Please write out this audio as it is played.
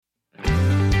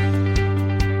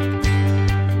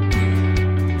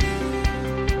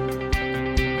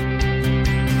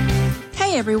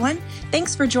everyone.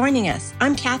 Thanks for joining us.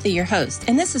 I'm Kathy, your host,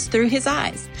 and this is Through His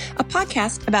Eyes, a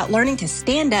podcast about learning to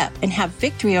stand up and have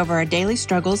victory over our daily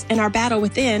struggles and our battle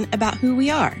within about who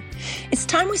we are. It's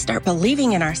time we start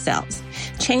believing in ourselves,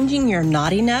 changing your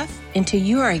not enough into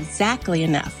you are exactly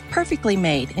enough, perfectly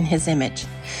made in His image.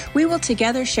 We will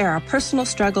together share our personal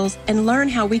struggles and learn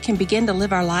how we can begin to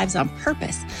live our lives on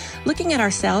purpose, looking at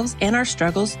ourselves and our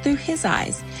struggles through His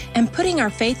eyes and putting our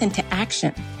faith into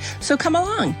action. So come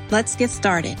along, let's get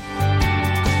started.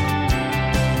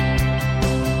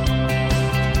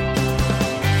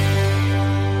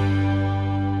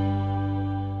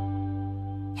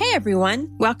 Hey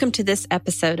everyone, welcome to this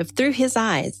episode of Through His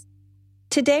Eyes.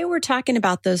 Today we're talking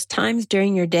about those times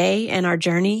during your day and our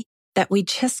journey that we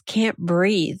just can't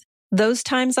breathe. Those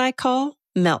times I call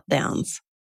meltdowns.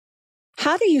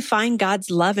 How do you find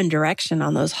God's love and direction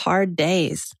on those hard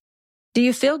days? Do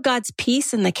you feel God's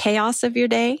peace in the chaos of your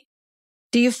day?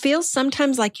 Do you feel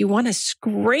sometimes like you want to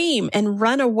scream and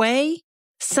run away?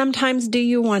 Sometimes do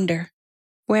you wonder,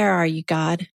 where are you,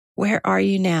 God? Where are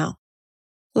you now?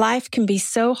 Life can be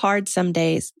so hard some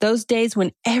days, those days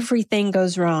when everything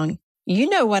goes wrong. You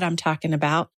know what I'm talking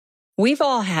about. We've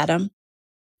all had them.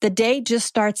 The day just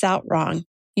starts out wrong.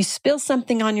 You spill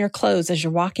something on your clothes as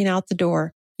you're walking out the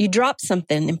door. You drop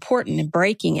something important and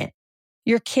breaking it.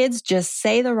 Your kids just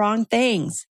say the wrong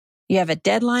things. You have a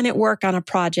deadline at work on a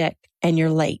project and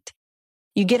you're late.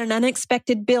 You get an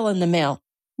unexpected bill in the mail,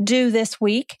 due this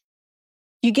week.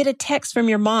 You get a text from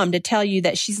your mom to tell you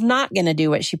that she's not going to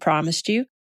do what she promised you.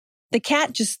 The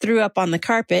cat just threw up on the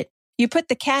carpet. You put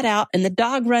the cat out and the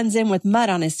dog runs in with mud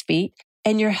on his feet.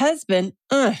 And your husband,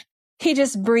 he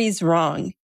just breathes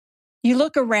wrong. You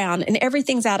look around and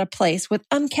everything's out of place with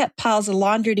unkept piles of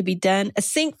laundry to be done, a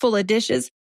sink full of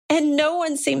dishes, and no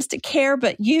one seems to care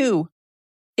but you.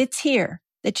 It's here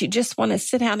that you just want to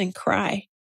sit down and cry,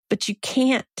 but you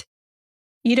can't.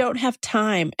 You don't have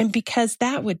time, and because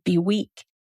that would be weak,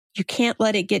 you can't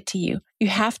let it get to you. You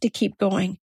have to keep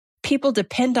going. People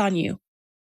depend on you.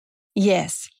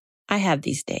 Yes, I have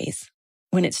these days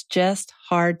when it's just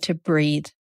hard to breathe.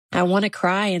 I want to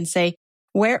cry and say,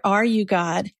 where are you,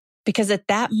 God? Because at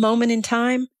that moment in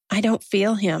time, I don't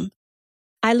feel Him.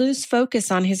 I lose focus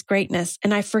on His greatness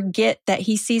and I forget that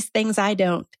He sees things I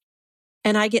don't.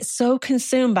 And I get so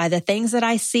consumed by the things that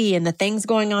I see and the things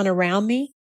going on around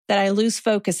me that I lose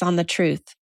focus on the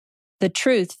truth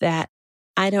that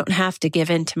I don't have to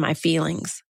give in to my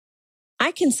feelings.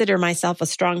 I consider myself a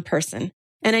strong person,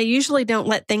 and I usually don't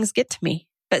let things get to me.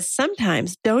 But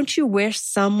sometimes, don't you wish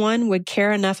someone would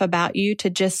care enough about you to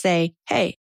just say,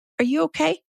 hey, are you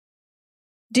okay?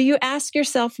 Do you ask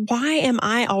yourself, why am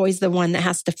I always the one that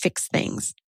has to fix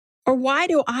things? Or why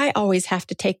do I always have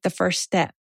to take the first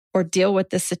step or deal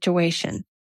with the situation?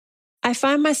 I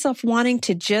find myself wanting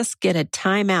to just get a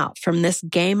time out from this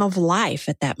game of life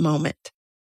at that moment.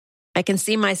 I can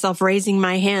see myself raising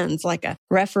my hands like a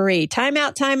referee. Time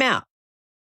out, time out.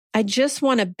 I just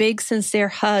want a big, sincere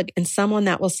hug and someone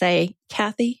that will say,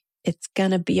 Kathy, it's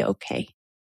gonna be okay.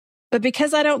 But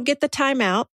because I don't get the time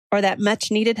out or that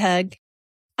much needed hug,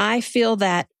 I feel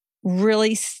that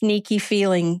really sneaky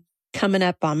feeling coming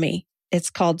up on me. It's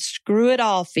called screw it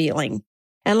all feeling.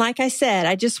 And like I said,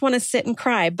 I just want to sit and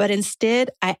cry, but instead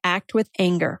I act with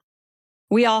anger.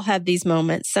 We all have these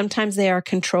moments. Sometimes they are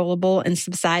controllable and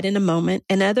subside in a moment,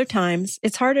 and other times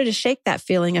it's harder to shake that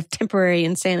feeling of temporary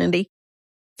insanity.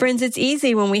 Friends, it's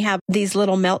easy when we have these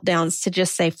little meltdowns to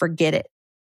just say, forget it,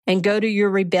 and go to your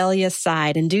rebellious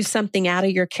side and do something out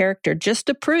of your character just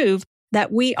to prove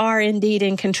that we are indeed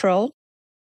in control.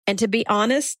 And to be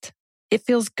honest, it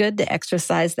feels good to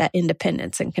exercise that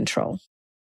independence and control.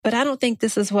 But I don't think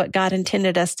this is what God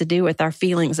intended us to do with our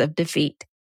feelings of defeat.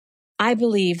 I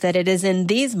believe that it is in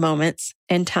these moments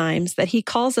and times that He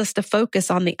calls us to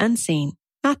focus on the unseen,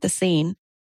 not the seen,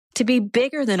 to be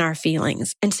bigger than our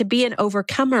feelings and to be an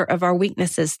overcomer of our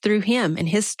weaknesses through Him and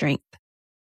His strength.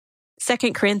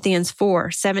 2 Corinthians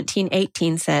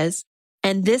 4:17-18 says,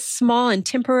 and this small and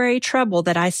temporary trouble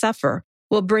that I suffer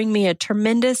will bring me a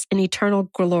tremendous and eternal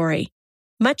glory,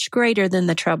 much greater than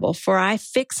the trouble, for I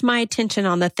fix my attention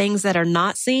on the things that are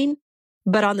not seen,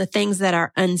 but on the things that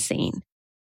are unseen.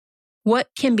 What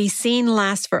can be seen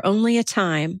lasts for only a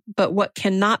time, but what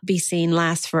cannot be seen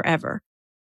lasts forever.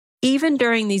 Even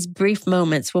during these brief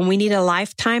moments when we need a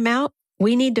lifetime out,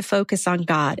 we need to focus on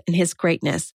God and His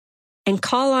greatness and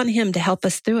call on Him to help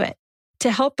us through it,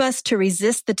 to help us to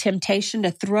resist the temptation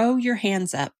to throw your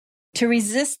hands up, to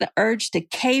resist the urge to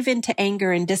cave into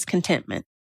anger and discontentment.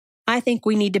 I think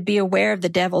we need to be aware of the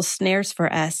devil's snares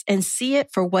for us and see it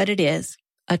for what it is,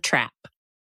 a trap.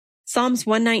 Psalms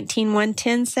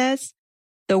 119:110 says,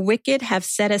 The wicked have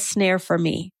set a snare for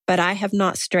me, but I have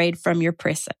not strayed from your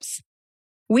precepts.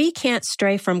 We can't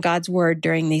stray from God's word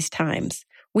during these times.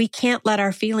 We can't let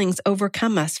our feelings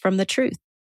overcome us from the truth.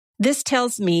 This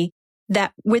tells me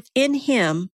that within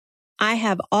Him, I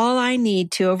have all I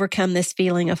need to overcome this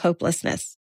feeling of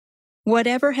hopelessness.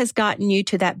 Whatever has gotten you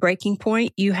to that breaking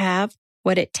point, you have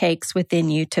what it takes within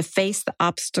you to face the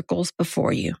obstacles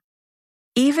before you.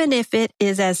 Even if it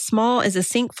is as small as a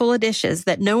sink full of dishes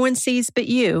that no one sees but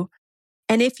you,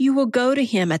 and if you will go to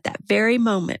Him at that very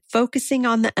moment, focusing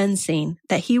on the unseen,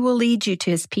 that He will lead you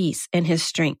to His peace and His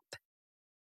strength.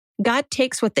 God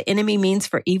takes what the enemy means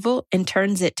for evil and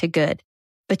turns it to good.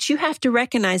 But you have to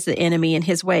recognize the enemy and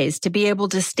his ways to be able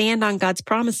to stand on God's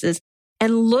promises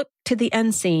and look to the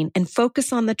unseen and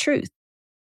focus on the truth.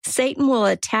 Satan will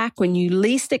attack when you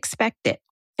least expect it.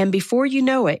 And before you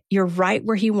know it, you're right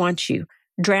where he wants you,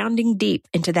 drowning deep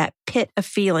into that pit of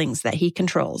feelings that he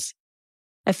controls.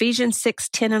 Ephesians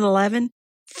 6:10 and 11.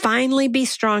 Finally, be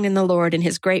strong in the Lord and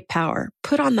His great power.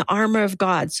 Put on the armor of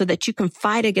God so that you can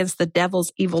fight against the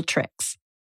devil's evil tricks.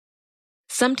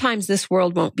 Sometimes this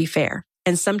world won't be fair,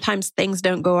 and sometimes things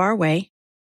don't go our way.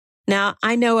 Now,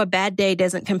 I know a bad day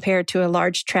doesn't compare to a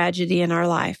large tragedy in our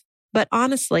life, but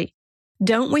honestly,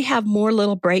 don't we have more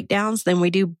little breakdowns than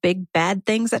we do big bad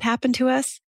things that happen to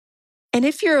us? And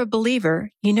if you're a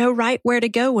believer, you know right where to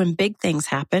go when big things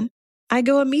happen. I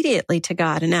go immediately to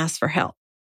God and ask for help.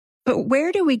 But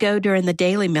where do we go during the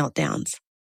daily meltdowns?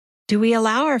 Do we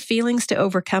allow our feelings to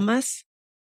overcome us?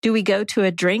 Do we go to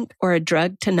a drink or a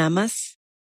drug to numb us?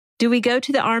 Do we go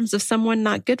to the arms of someone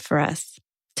not good for us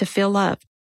to feel loved?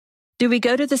 Do we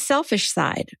go to the selfish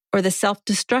side or the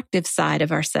self-destructive side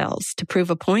of ourselves to prove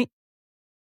a point?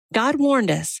 God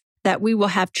warned us that we will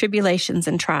have tribulations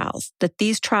and trials, that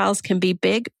these trials can be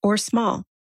big or small.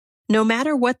 No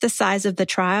matter what the size of the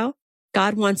trial,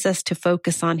 God wants us to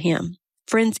focus on Him.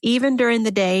 Friends, even during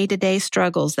the day-to-day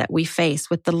struggles that we face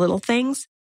with the little things,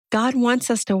 God wants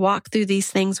us to walk through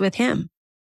these things with Him.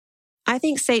 I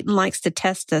think Satan likes to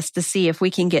test us to see if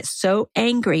we can get so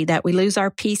angry that we lose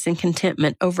our peace and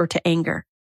contentment over to anger.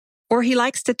 Or he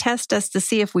likes to test us to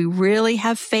see if we really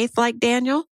have faith like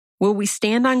Daniel. Will we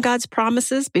stand on God's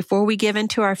promises before we give in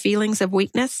to our feelings of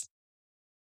weakness?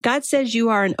 God says you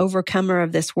are an overcomer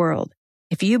of this world.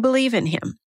 If you believe in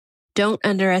Him, don't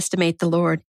underestimate the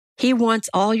Lord. He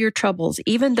wants all your troubles,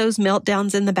 even those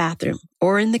meltdowns in the bathroom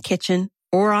or in the kitchen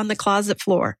or on the closet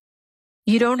floor.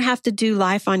 You don't have to do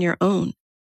life on your own.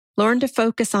 Learn to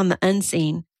focus on the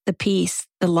unseen, the peace,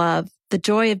 the love, the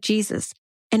joy of Jesus,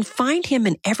 and find Him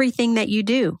in everything that you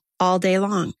do all day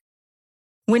long.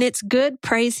 When it's good,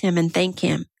 praise Him and thank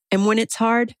Him. And when it's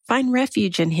hard, find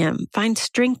refuge in Him, find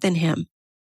strength in Him.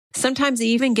 Sometimes I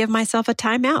even give myself a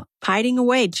timeout, hiding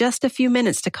away just a few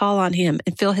minutes to call on Him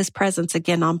and feel His presence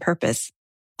again on purpose,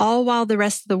 all while the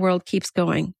rest of the world keeps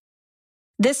going.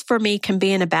 This for me can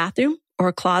be in a bathroom or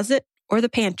a closet or the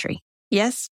pantry.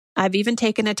 Yes, I've even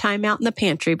taken a timeout in the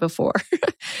pantry before.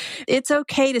 It's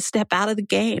okay to step out of the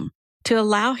game, to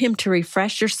allow Him to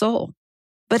refresh your soul.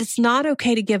 But it's not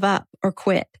okay to give up or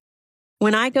quit.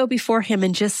 When I go before Him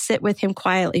and just sit with Him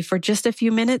quietly for just a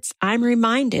few minutes, I'm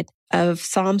reminded of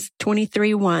Psalms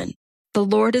 23:1. The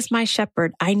Lord is my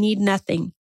shepherd, I need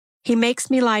nothing. He makes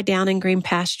me lie down in green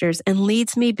pastures and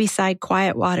leads me beside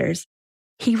quiet waters.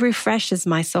 He refreshes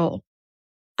my soul.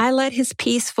 I let His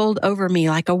peace fold over me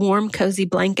like a warm, cozy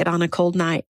blanket on a cold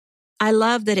night. I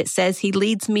love that it says He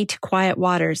leads me to quiet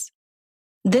waters.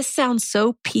 This sounds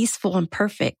so peaceful and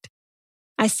perfect.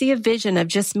 I see a vision of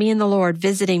just me and the Lord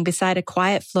visiting beside a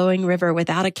quiet flowing river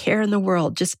without a care in the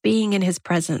world, just being in His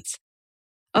presence.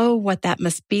 Oh, what that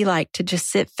must be like to just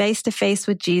sit face to face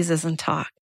with Jesus and talk.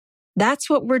 That's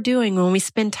what we're doing when we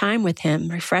spend time with Him,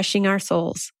 refreshing our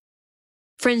souls.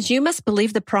 Friends, you must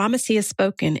believe the promise He has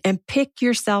spoken and pick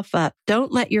yourself up.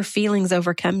 Don't let your feelings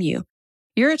overcome you.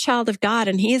 You're a child of God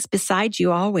and He is beside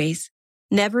you always,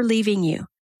 never leaving you.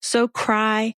 So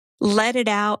cry, let it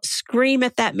out, scream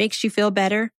if that makes you feel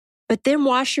better, but then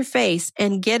wash your face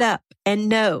and get up and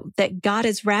know that God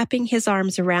is wrapping His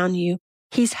arms around you.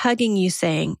 He's hugging you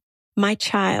saying, my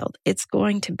child, it's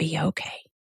going to be okay.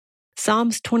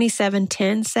 Psalms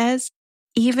 27:10 says,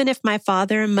 even if my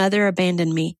father and mother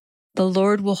abandon me, the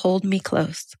Lord will hold me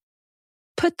close.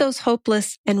 Put those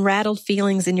hopeless and rattled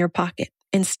feelings in your pocket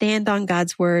and stand on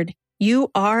God's word. You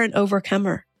are an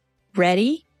overcomer.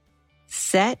 Ready,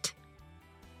 set,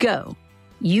 go.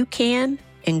 You can,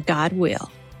 and God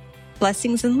will.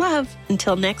 Blessings and love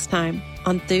until next time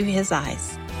on Through His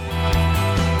Eyes.